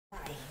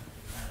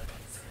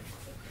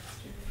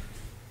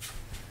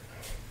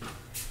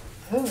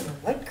Oh,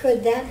 what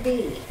could that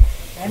be?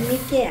 Let me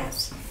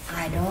guess.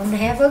 I don't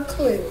have a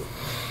clue.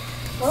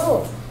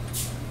 Oh,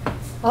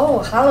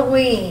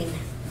 Halloween.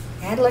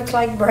 That looks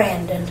like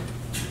Brandon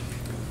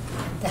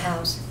at the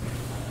house.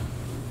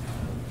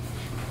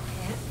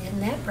 Yeah, isn't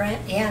that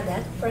Brandon? Yeah,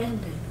 that's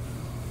Brandon.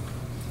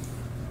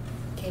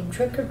 Came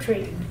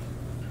trick-or-treating.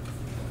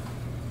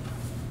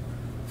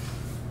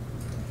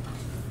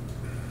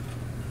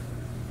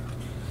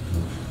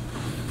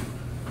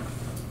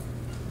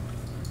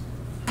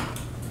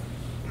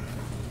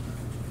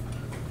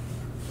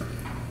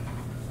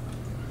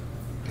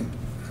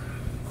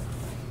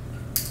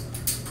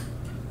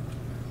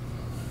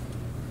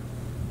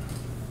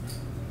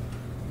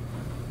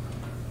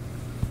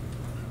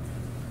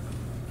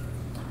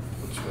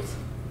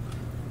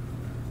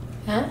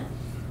 Huh?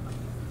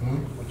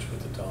 Which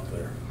with the top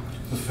there?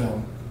 The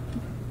film.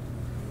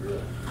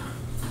 Really?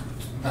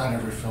 Not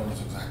every film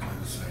is exactly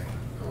the same.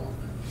 Oh.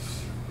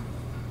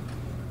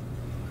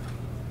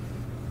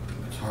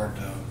 It's hard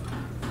to.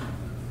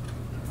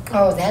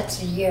 Oh, that's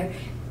the year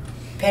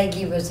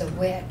Peggy was a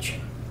witch.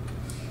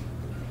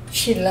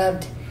 She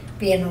loved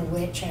being a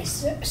witch. I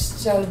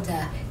sewed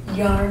the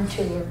yarn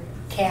to her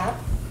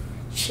cap.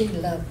 She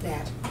loved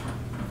that.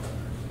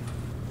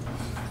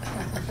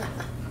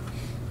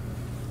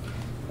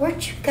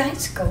 Where'd you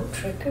guys go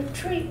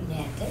trick-or-treating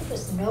at? There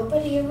was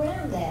nobody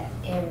around that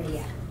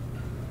area.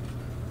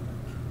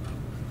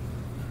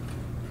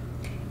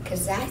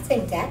 Because I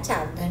think that's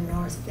out in the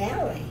North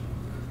Valley.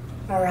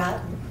 Or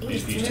out in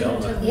East. East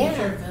Helena. Yeah.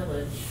 Leisure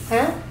Village.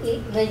 Huh?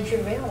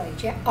 Leisure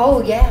Village, yeah.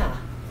 Oh, yeah.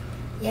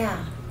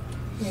 Yeah.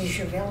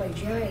 Leisure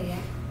Village, yeah.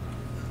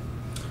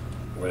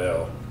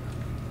 Well,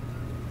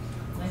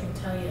 I can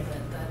tell you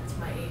that that's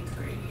my 8th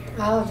grade year.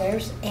 Oh,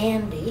 there's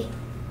Andy.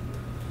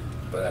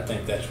 but I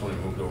think that's when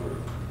we moved over.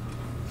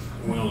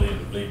 We only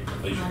lived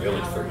in Leisure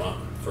Village for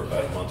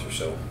about a month or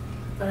so.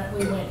 But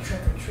we went trick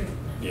or treating.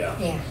 Yeah.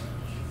 Yeah.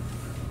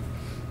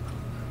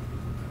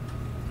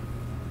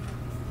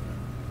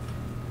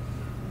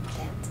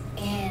 That's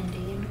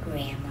Andy and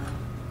Grandma.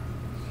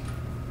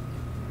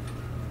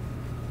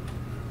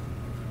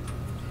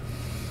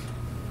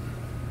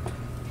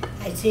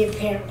 I see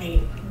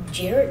apparently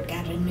Jared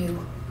got a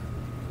new,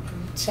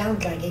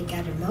 sounds like he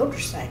got a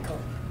motorcycle.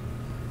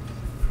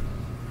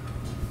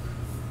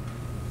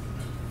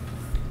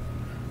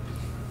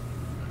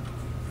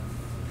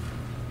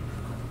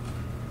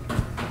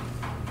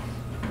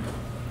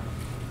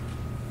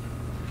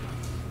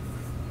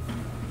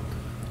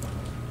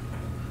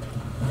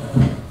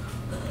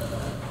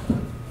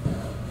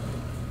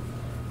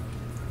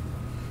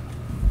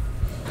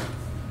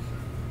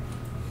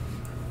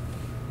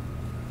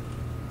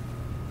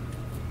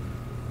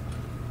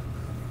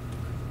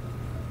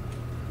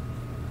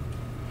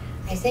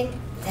 I think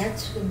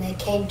that's when they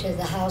came to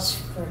the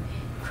house for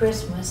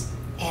Christmas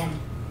and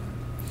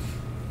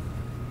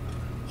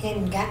he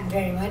hadn't gotten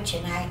very much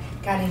and I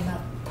got him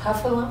a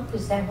puffalump,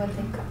 is that what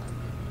they call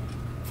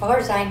it? As far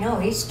as I know,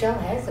 he still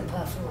has a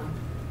puffalump.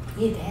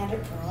 He'd had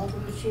it for all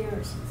those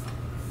years.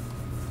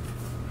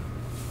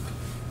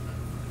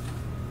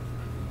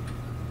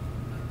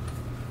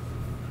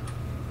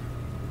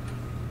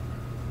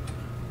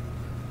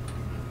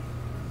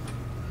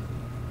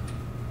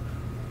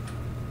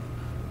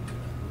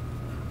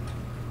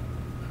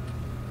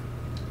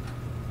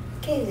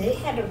 Okay, they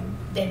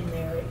hadn't been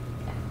married.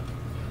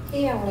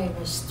 He only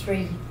was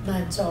 3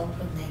 months old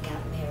when they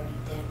got married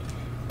then,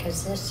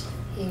 because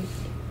he's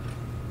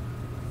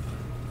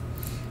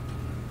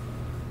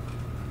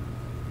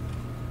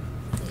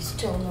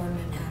still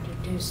learning how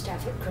to do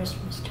stuff at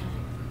Christmas time.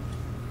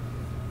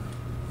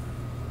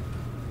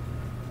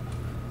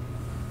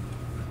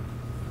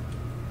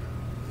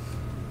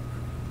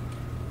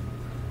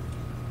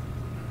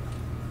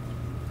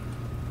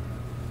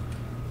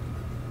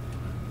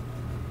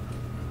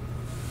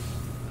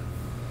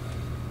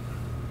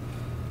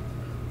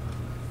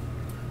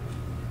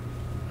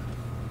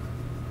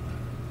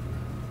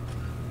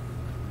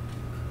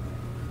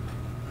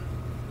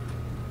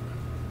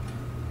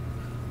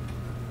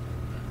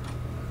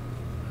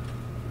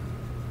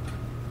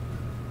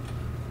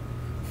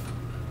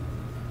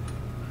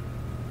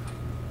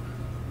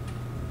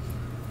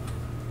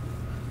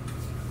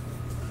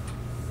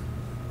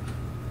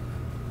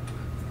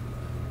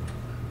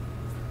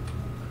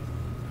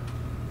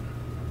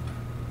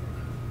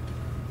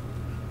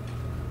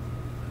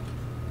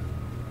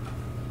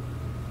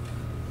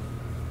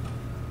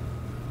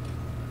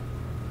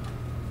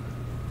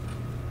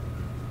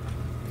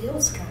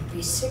 Bill's got to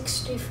be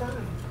 65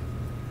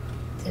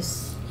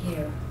 this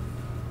year.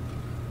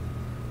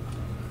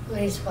 Well,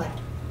 he's what?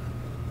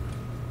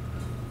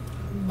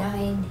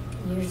 9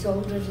 years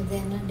older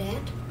than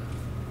Annette?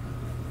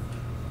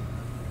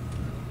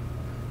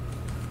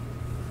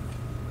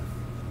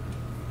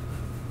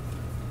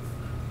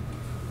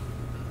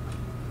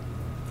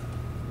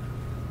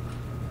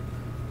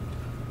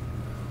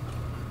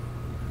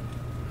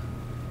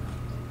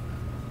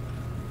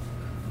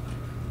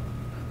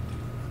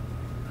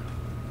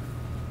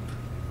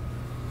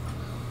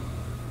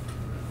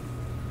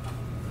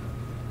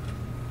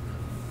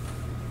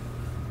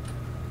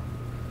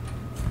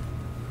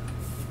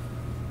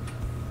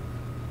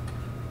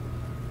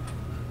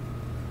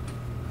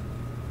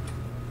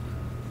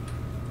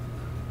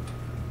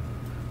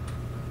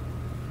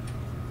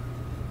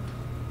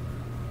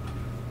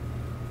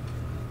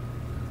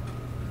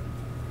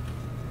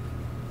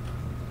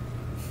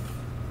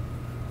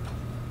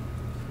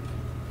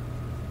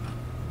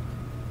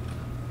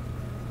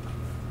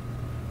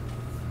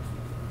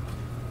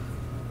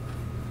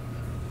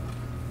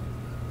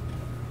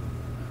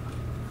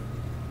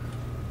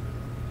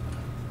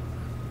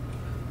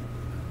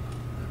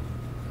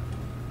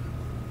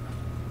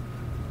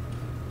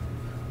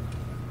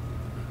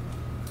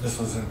 This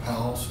was in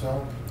Powell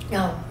still?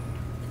 No.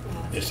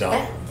 It's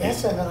out.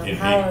 That's on in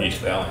Howard. East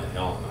Valley in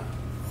Helena.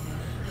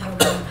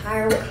 Out on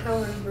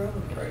Howard Road.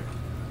 Right.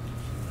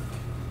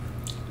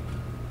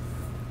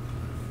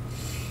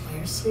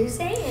 There's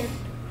Suzanne.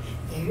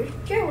 There's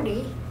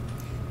Jody.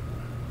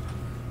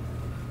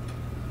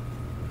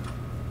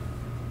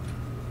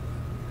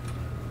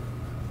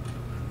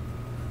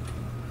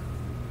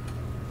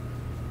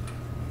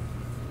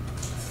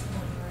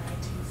 One where I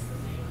tease the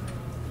neighbor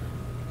all the time.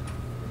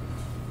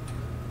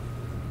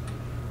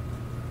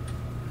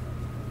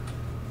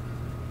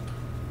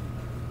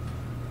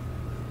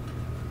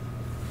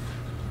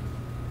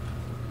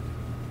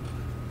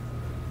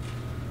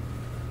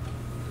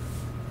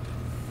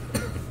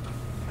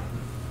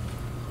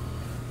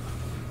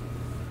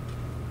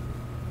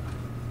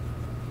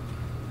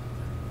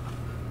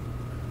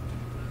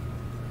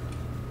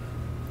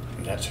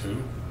 And that's who?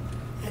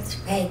 That's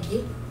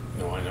Peggy.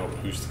 No, I know.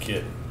 Who's the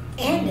kid?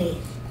 Andy.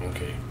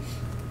 Okay.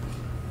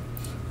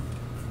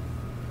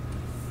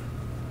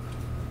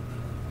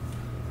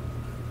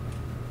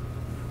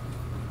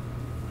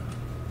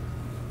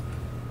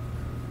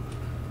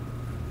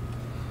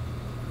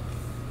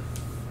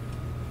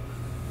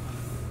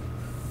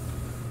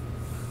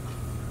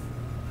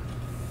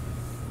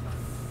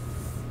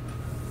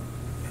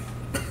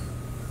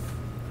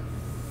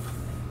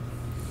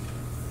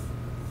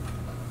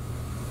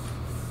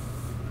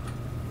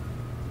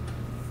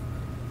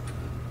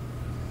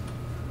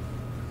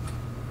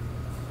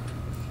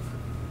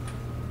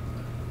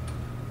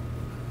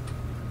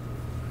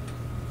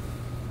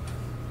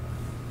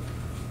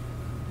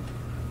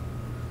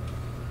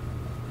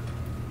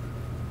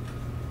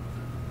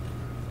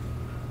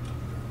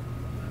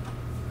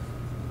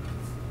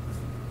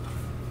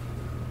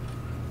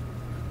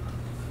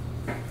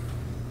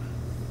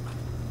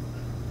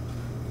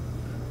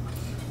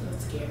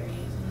 That's scary,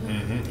 isn't it?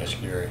 Mm-hmm. That's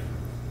scary.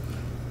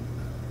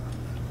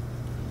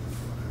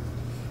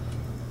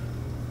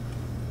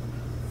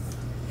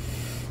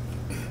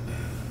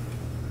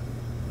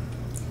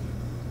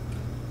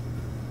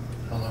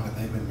 How long have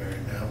they been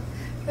married now?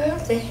 Well,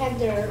 they had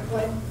their,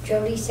 what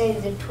Jody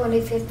said, the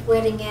 25th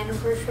wedding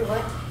anniversary,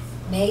 what,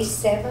 May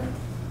 7th?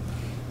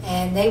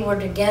 And they were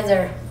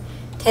together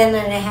 10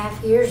 and a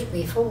half years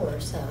before,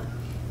 so.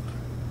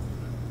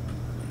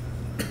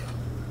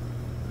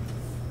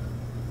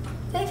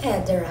 They've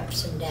had their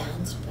ups and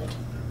downs, but.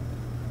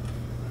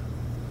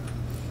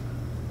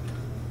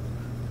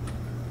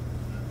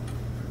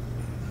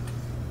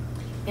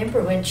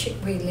 Remember when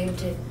we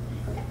lived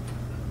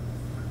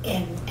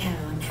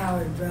on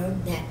Howard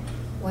Road, that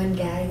one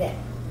guy that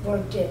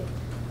worked at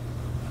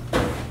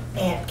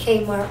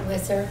Kmart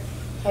with her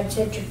had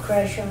such a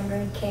crush on her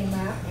and came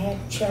out and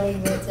had chili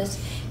with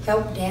us,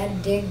 helped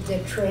Dad dig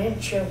the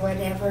trench or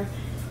whatever,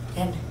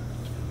 and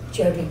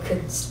Jody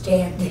couldn't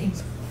stand him.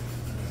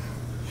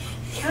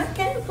 I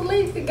can't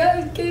believe the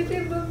guy gave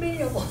him a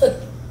meal.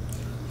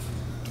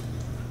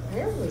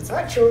 Well, we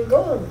thought you were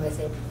going with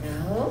him.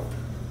 No.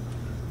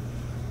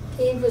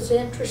 He was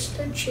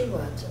interested, she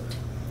wasn't.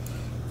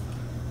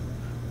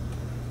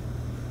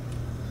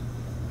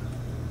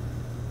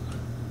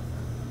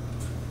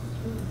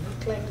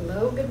 Looked like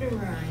Logan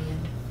and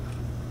Ryan.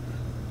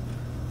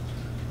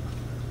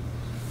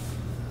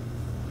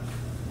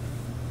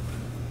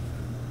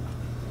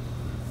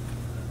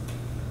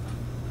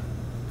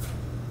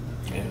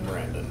 And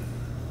Brandon.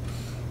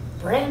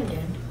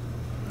 Brandon?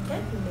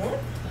 That?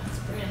 That's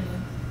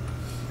Brandon.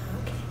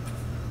 Okay.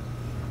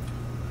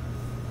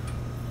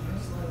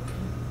 There's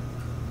Logan.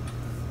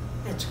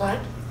 That's what?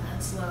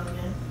 That's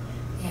Logan.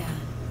 Yeah.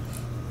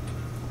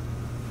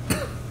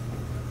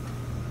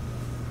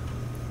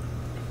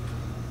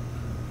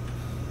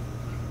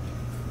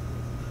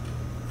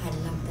 I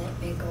love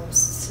that big old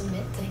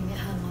cement thing that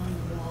hung on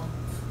the wall.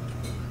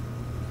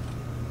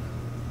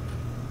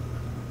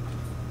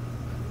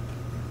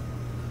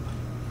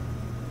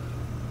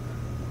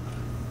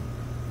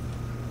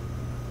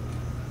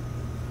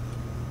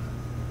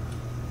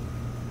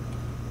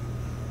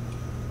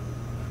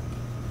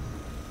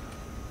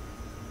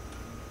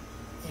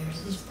 There's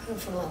his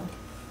buffalo.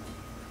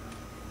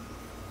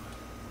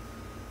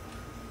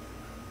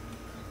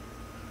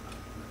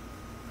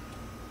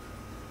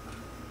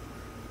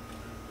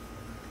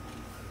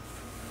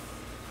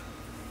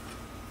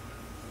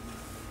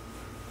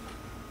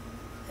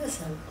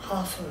 That's an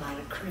awful lot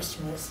of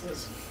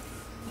Christmases.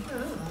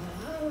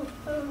 Oh.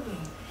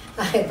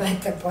 I'm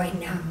at the point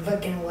now I'm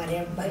looking at what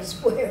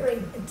everybody's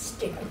wearing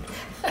instead.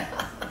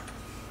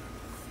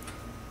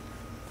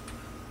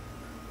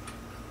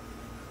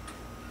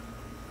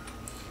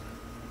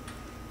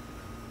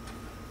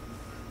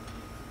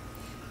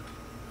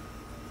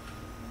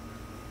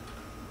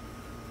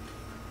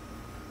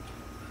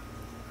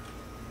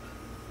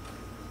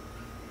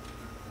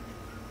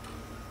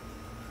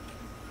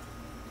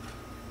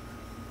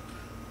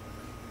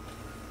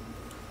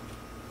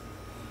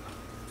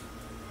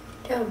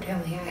 Don't tell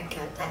me I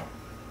got that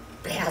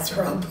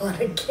bathrobe on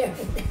again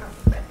now,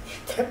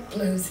 that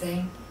blue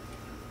thing.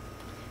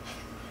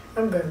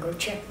 I'm gonna go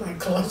check my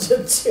closet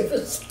and see if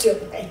it's still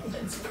hanging.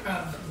 It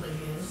probably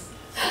is.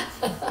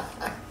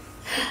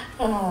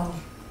 Oh,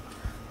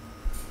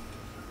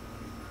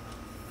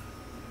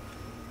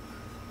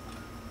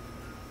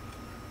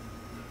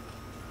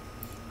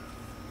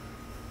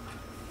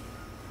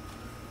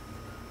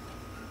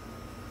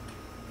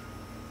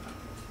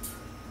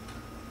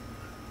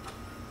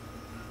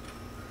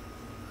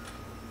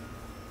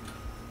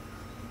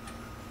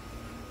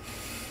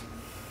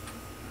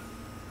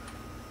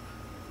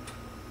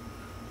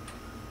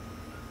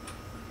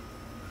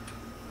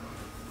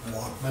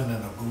 Walkman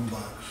and a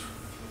boombox.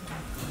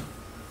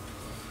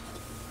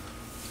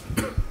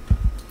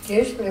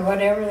 usually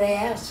whatever they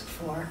ask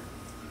for.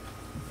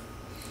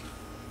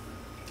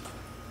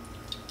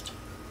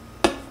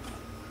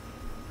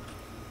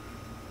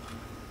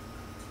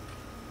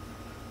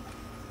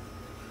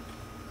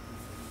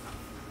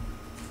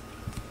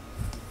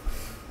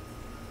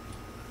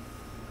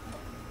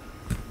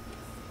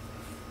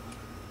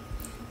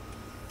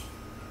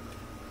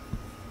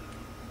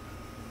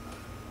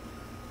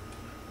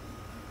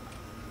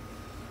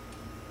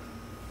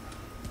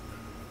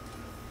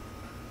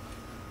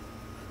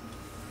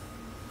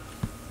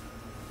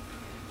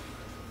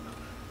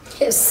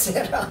 Just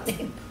sit on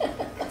him.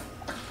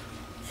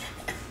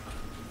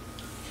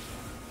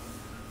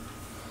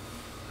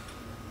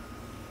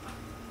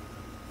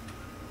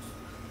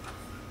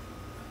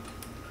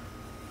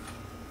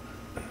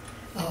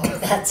 Oh,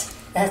 that's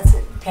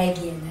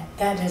Peggy, and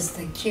that is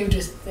the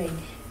cutest thing.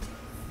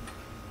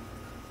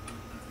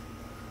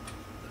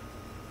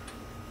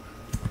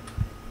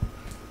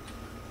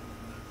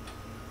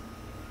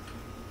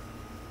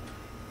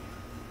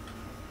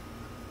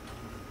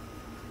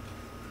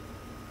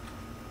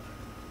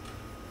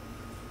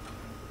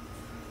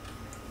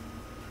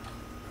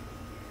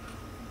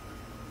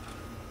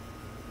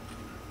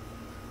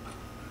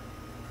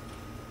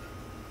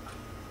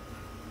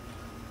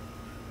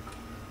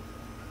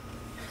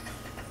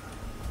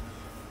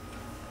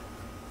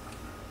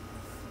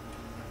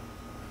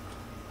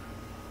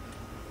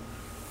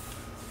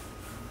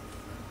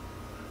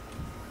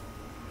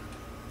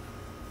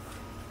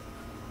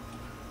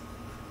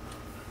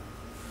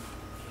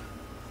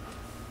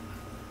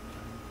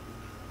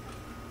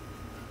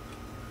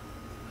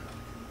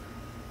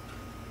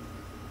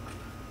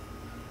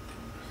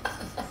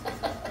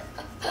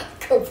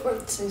 Go for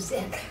it,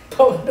 Suzanne.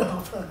 Pull it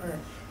off of her.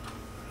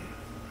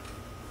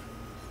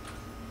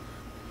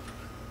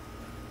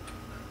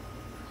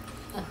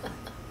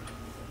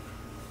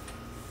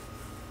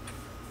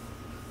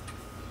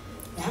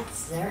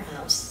 That's their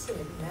house,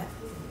 isn't that,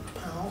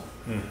 Paul?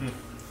 Mm-hmm.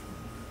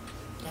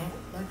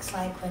 That looks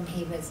like when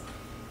he was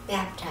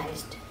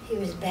baptized. He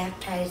was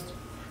baptized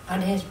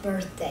on his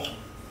birthday.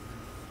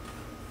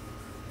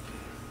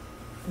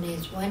 When he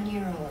was 1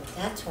 year old.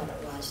 That's what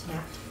it was,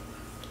 not.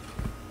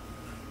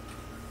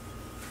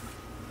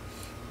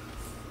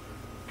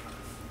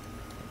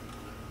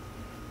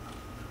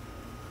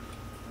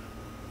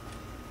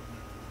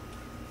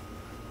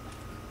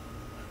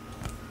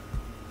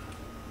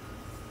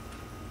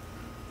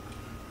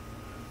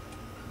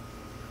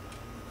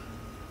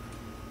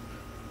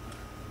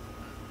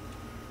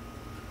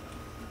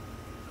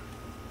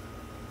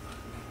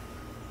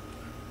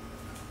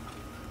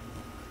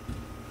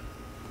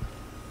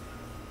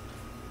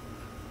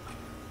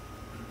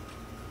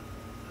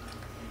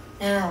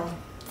 Now,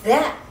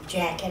 that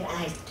jacket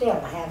I still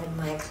have in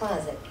my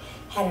closet.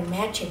 Had a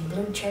matching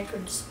blue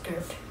checkered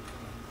skirt.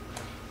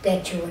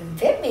 Bet you wouldn't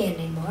fit me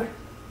anymore.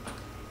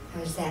 It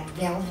was that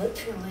velvet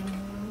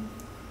feeling.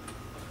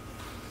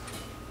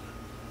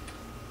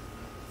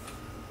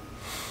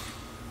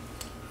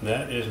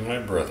 That is my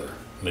brother,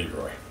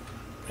 Leroy,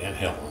 and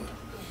Helen,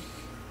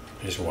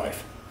 his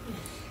wife.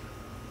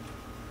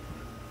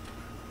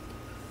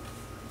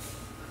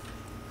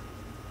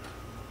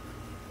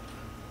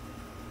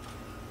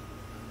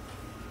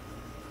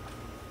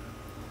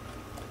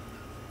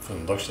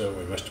 From the looks of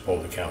it, we must have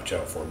pulled the couch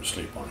out for him to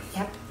sleep on.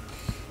 Yep.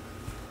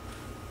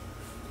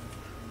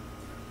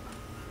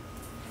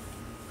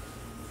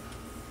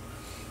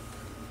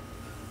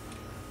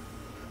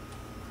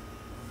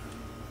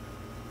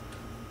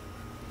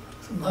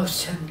 The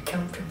most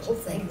uncomfortable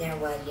thing there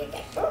was you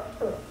get.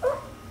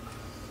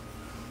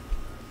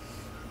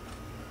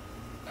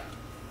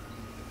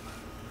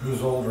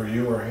 Who's older,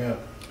 you or him?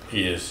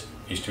 He's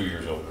 2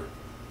 years older.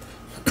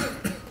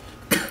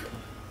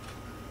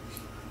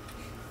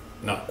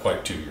 Not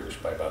quite 2 years,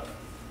 by about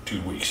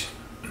 2 weeks.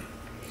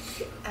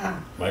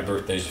 My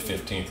birthday's the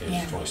 15th, and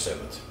Yeah. his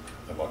 27th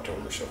of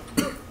October, so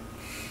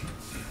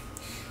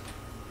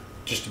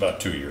just about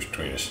 2 years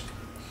between us.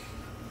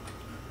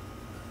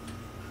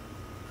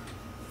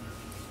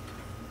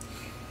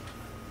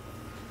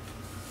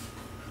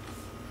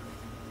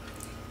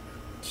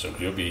 So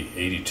he'll be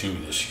 82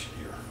 this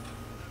year.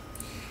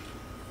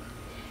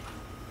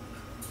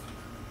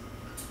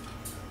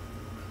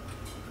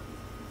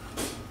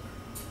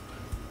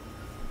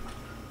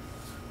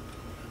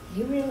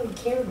 You really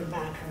cared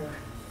about her.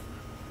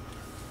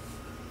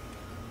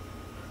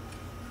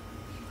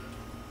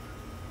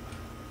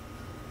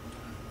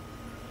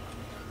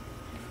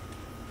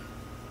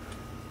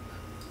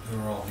 Who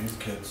are all these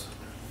kids?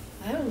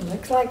 Well,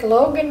 looks like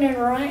Logan and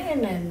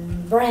Ryan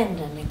and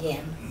Brandon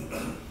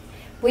again.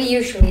 We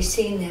usually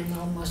see them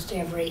almost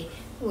every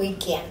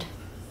weekend.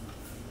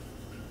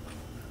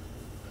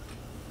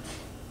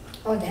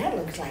 Oh, that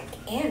looks like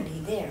Andy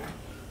there.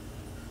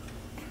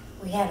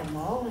 We had them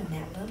all in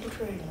that little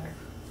trailer.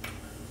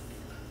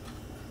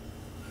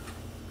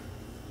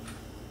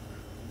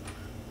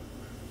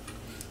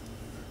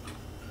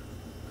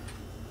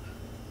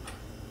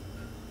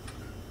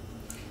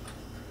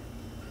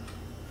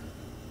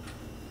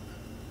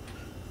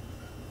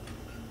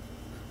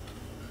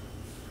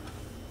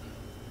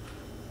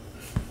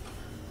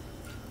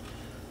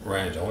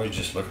 Ryan's always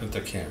just looking at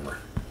the camera.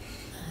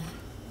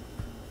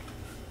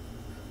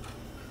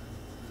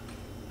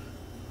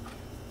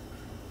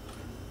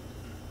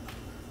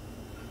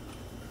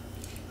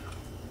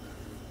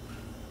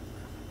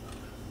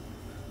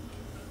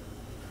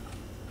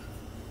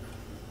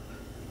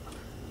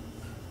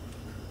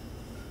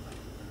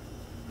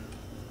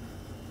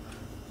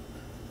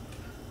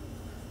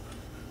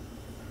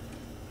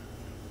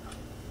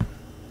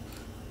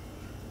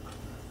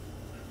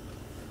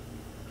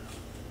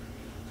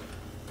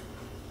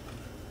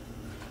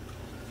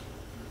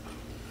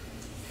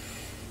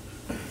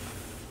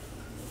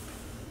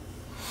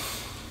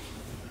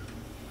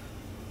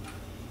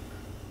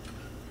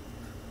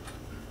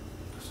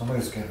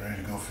 Somebody's getting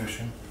ready to go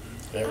fishing.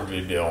 That would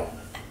be Bill.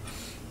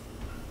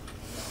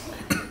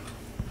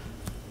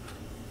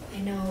 I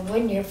know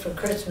one year for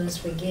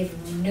Christmas we gave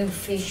him a new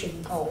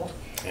fishing pole.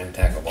 And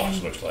tackle box,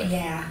 And- looks like.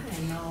 Yeah,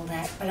 and all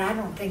that, but I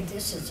don't think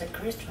this is a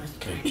Christmas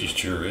time. It just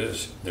sure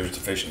is. There's the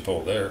fishing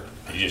pole there.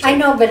 I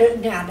know,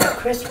 but not at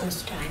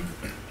Christmas time,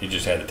 He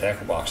just had the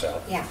tackle box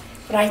out. yeah.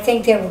 But I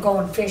think they were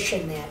going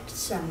fishing that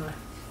summer.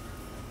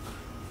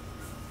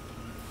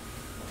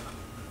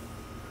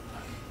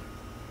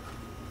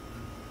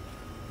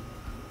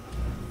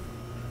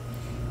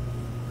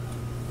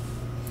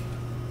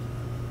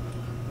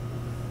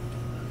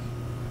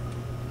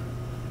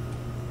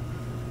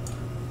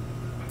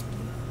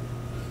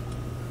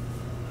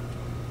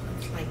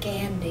 Looks like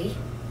Andy.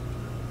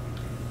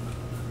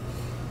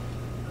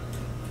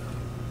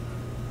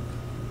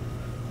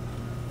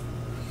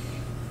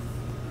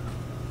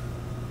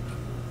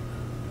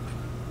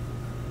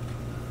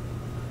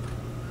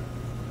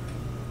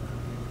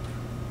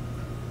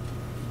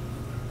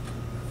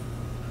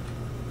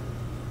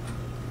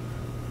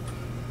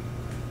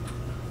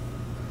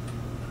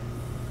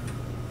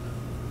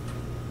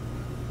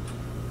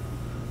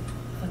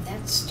 Oh,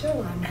 that's still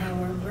on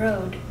Howard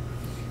Road.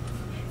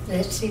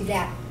 Let's see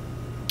that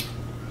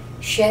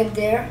shed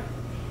there.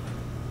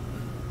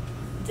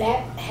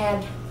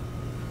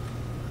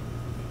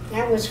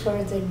 That was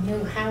where the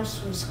new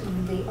house was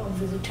going to be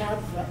over the top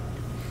of it.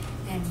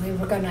 And we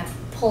were going to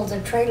pull the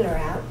trailer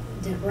out.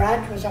 The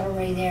garage was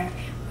already there.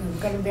 We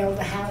were going to build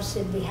a house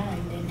in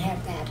behind and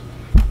have that.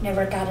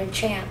 Never got a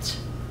chance.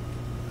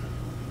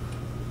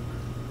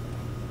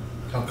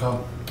 How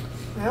come?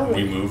 Well,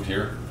 We moved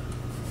here.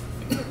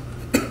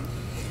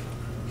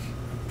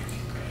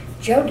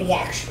 Jody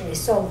actually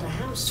sold the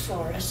house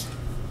for us.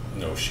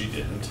 No, she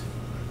didn't.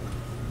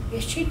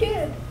 Yes, she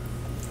did.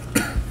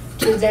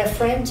 To the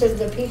friends of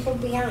the people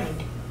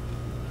behind.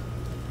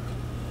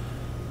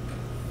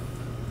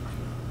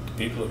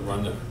 People that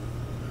run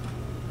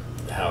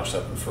the house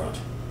up in front.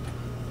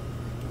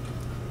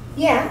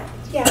 Yeah,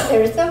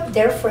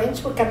 their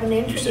friends were coming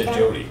in. You from said town.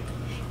 Jody.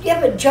 Yeah,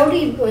 but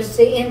Jody was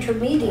the Or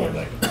intermediate.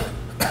 like,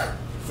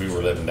 we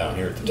were living down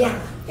here at the Yeah,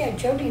 time. yeah,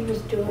 Jody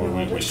was doing Well,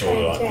 all we the sold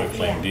it on transac-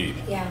 quitclaim yeah, deed.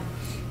 Yeah.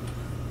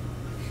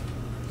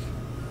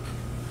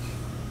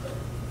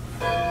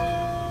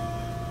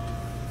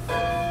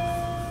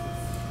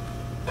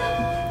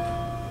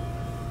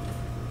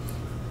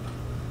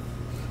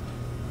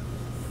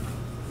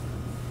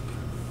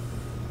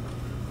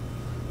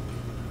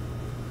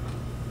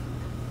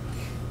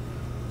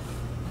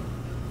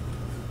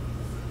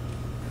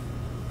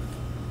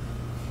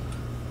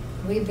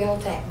 We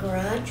built that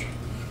garage,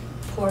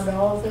 poured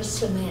all the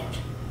cement.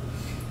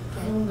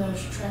 Hung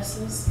those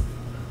tresses.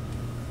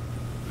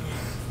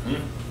 Hmm?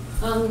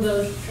 Hung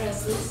those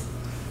tresses.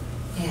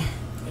 Yeah,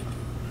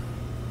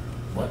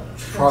 What?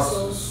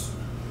 Trusses.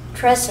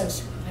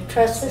 trusses, I can't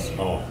trusses. say it.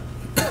 Oh,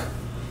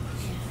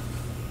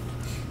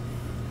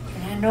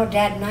 And I know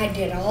Dad and I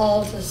did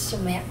all the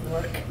cement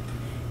work,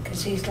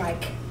 because he's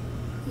like,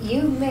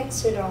 you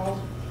mix it all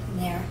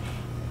in there.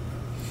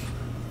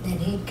 Then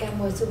he'd come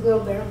with the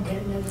wheelbarrow and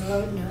get another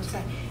load, and I was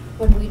like,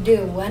 what do we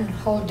do, one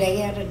whole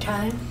day at a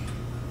time?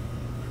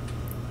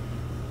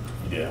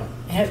 yeah.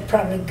 And it's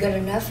probably good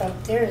enough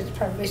up there, it's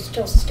probably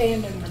still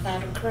standing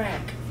without a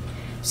crack.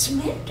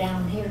 Cement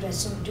down here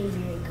doesn't do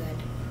very good.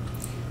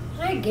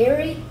 Hi,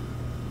 Gary.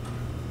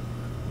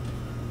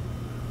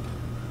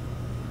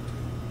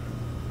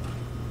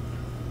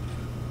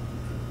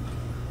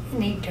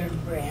 And he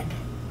turned red.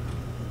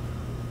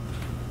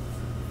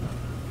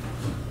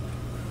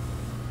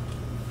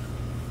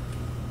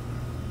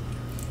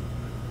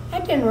 I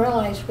didn't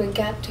realize we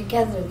got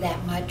together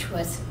that much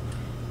with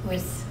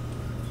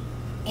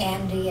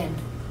Andy and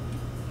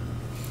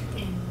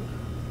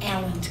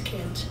Alan's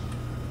kids.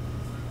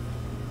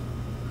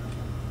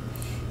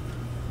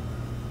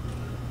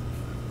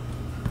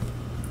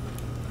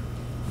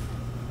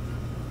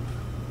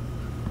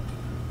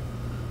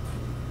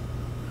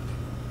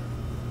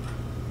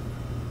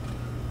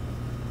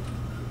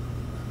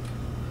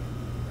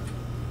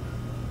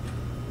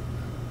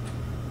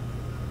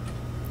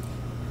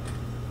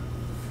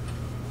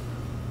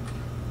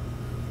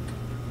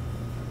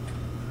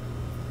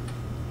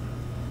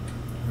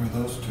 Who are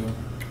those two?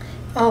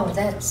 Oh,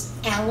 that's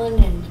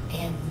Alan and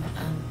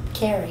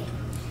Carrie.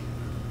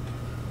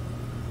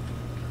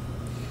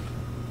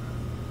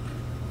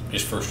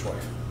 His first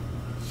wife.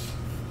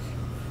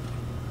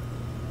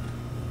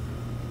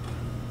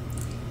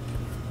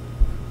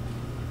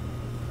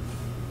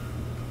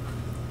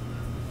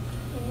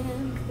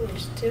 And we're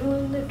still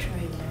in the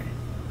trailer.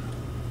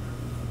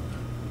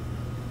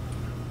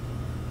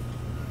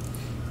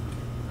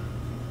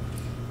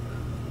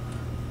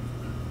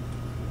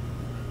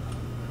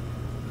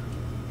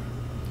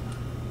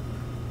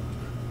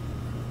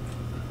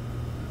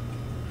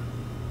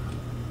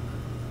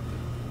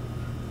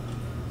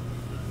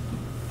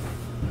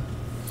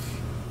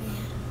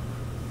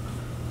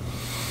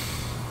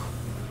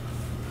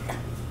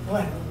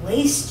 What a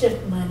waste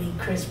of money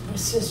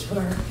Christmases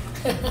were.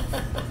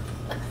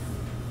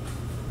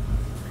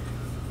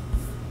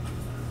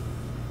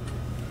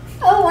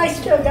 Oh, I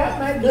still got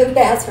my blue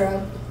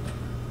bathrobe.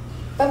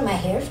 But my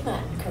hair's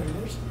not in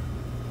curlers.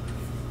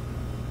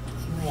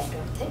 Anyway, I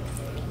don't think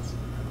there is.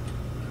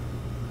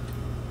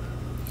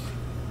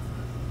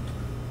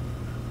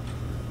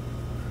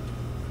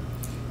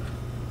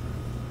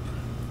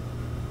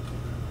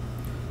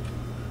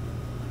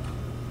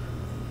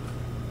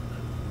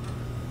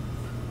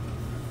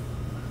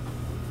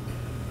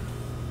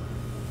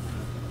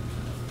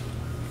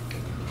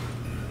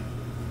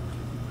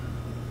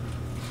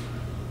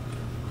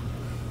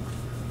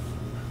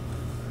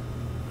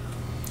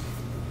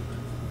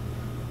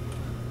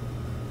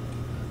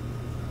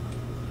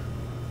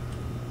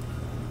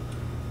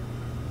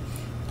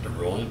 The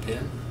rolling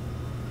pin?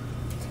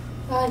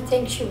 Well, I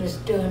think she was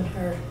doing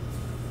her,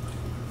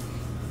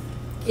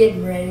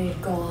 getting ready to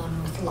go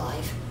on with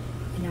life.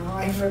 You know,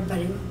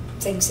 everybody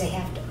thinks they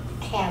have to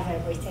have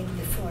everything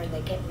before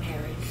they get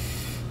married.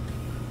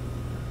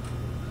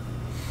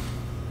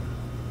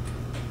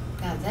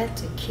 Now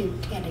that's a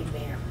cute teddy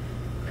bear.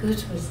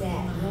 Whose was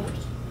that? Mine.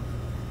 Yours?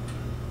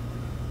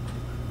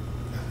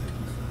 I think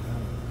he's gonna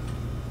have it.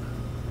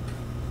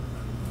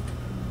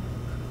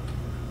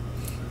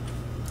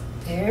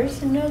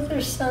 There's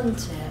another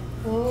sunset.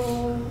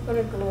 Oh, what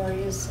a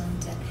glorious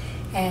sunset.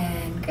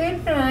 And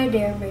good night,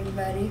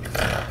 everybody.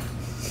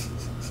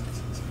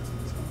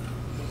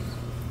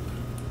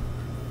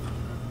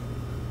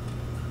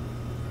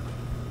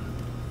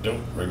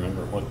 Don't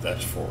remember what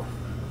that's for.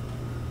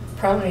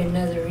 Probably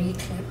another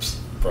eclipse.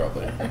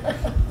 Probably.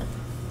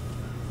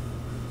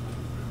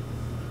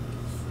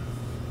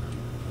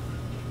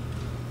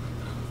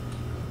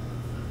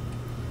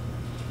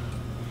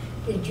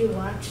 Did you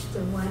watch the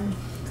one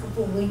a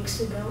couple weeks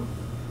ago?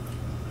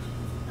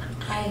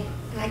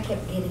 I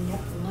kept getting up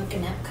and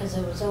looking up because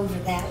it was over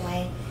that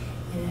way,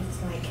 and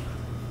it's like,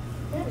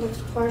 that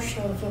looks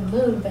partial of a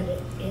moon, but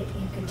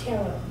you could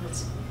tell it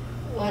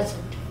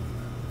wasn't.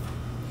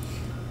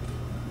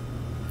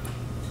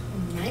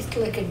 Nice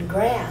looking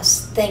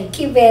grass. Thank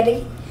you,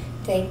 Betty.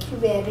 Thank you,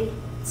 Betty.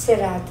 Sit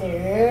out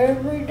there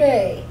every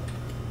day.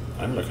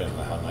 I'm looking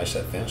at how nice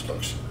that fence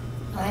looks.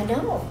 I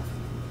know.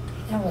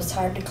 It was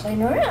hard to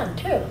clean around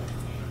too,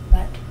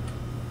 but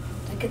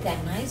look at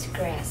that nice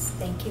grass.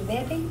 Thank you,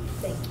 Betty.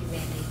 Thank you,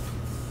 Betty.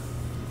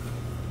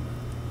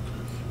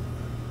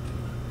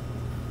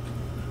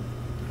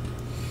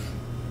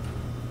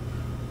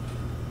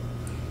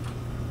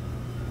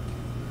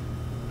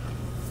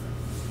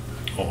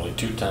 Only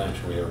 2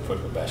 times we ever put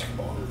up a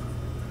basketball hoop.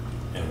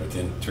 And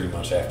within 3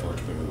 months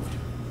afterwards, we moved.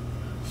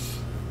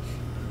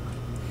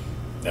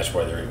 That's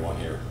why there ain't one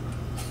here.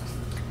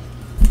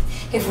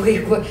 If we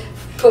would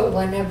put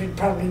one up, it'd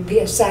probably be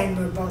a sign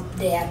we're both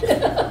dead.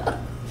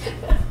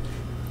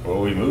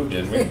 Well, we moved,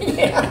 didn't we?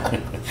 Yeah,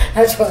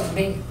 that's what I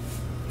mean.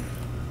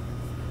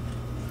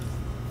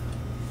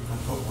 I'll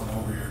put one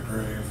over your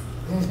grave.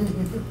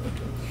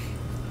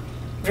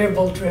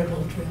 Dribble,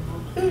 dribble, dribble.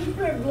 Who's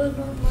dribbling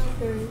on my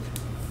grave?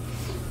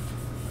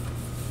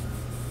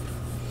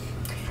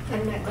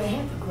 I'm not going to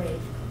have a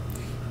grave.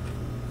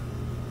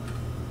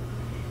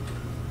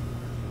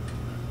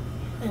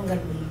 I'm going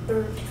to be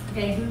burnt.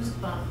 Okay, who's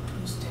bump,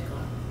 who's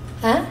tickle?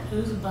 Huh?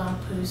 Who's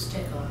bump, who's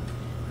tickle?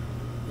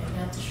 They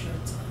got the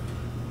shirts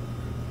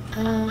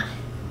on.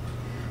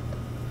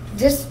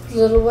 This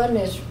little one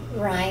is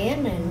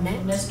Ryan, and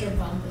that's Mr.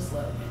 Bump is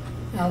Logan.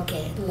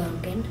 okay,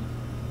 Logan.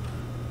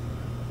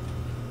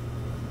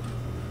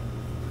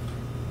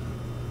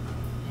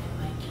 And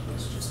Mikey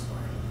was just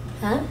born.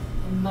 Huh?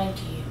 And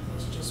Mikey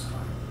was just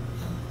born.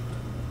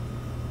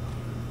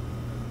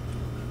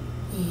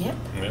 Yep.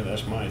 Yeah,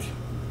 that's Mike.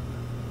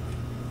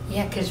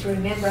 Yeah, 'cause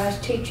remember I was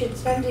teaching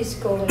Sunday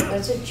school, and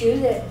was it you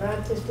that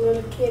brought this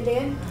little kid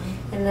in?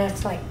 And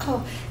that's like,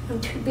 oh, I'm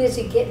too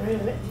busy getting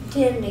rid of it.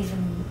 Didn't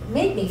even,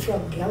 made me feel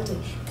guilty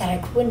that I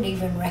couldn't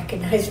even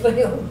recognize my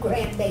own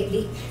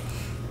grandbaby.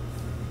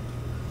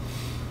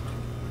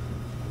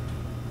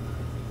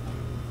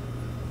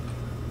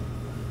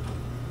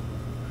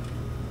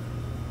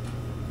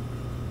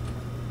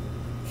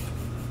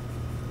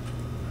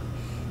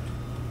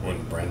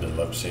 Wouldn't Brandon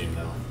love seeing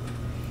now?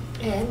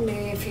 And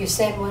if you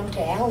send one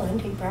to Alan,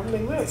 he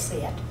probably will see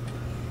it.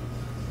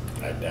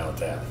 I doubt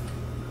that.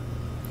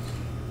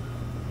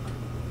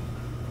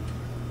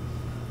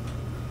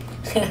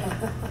 Do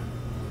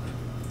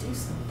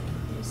something,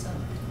 do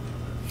something.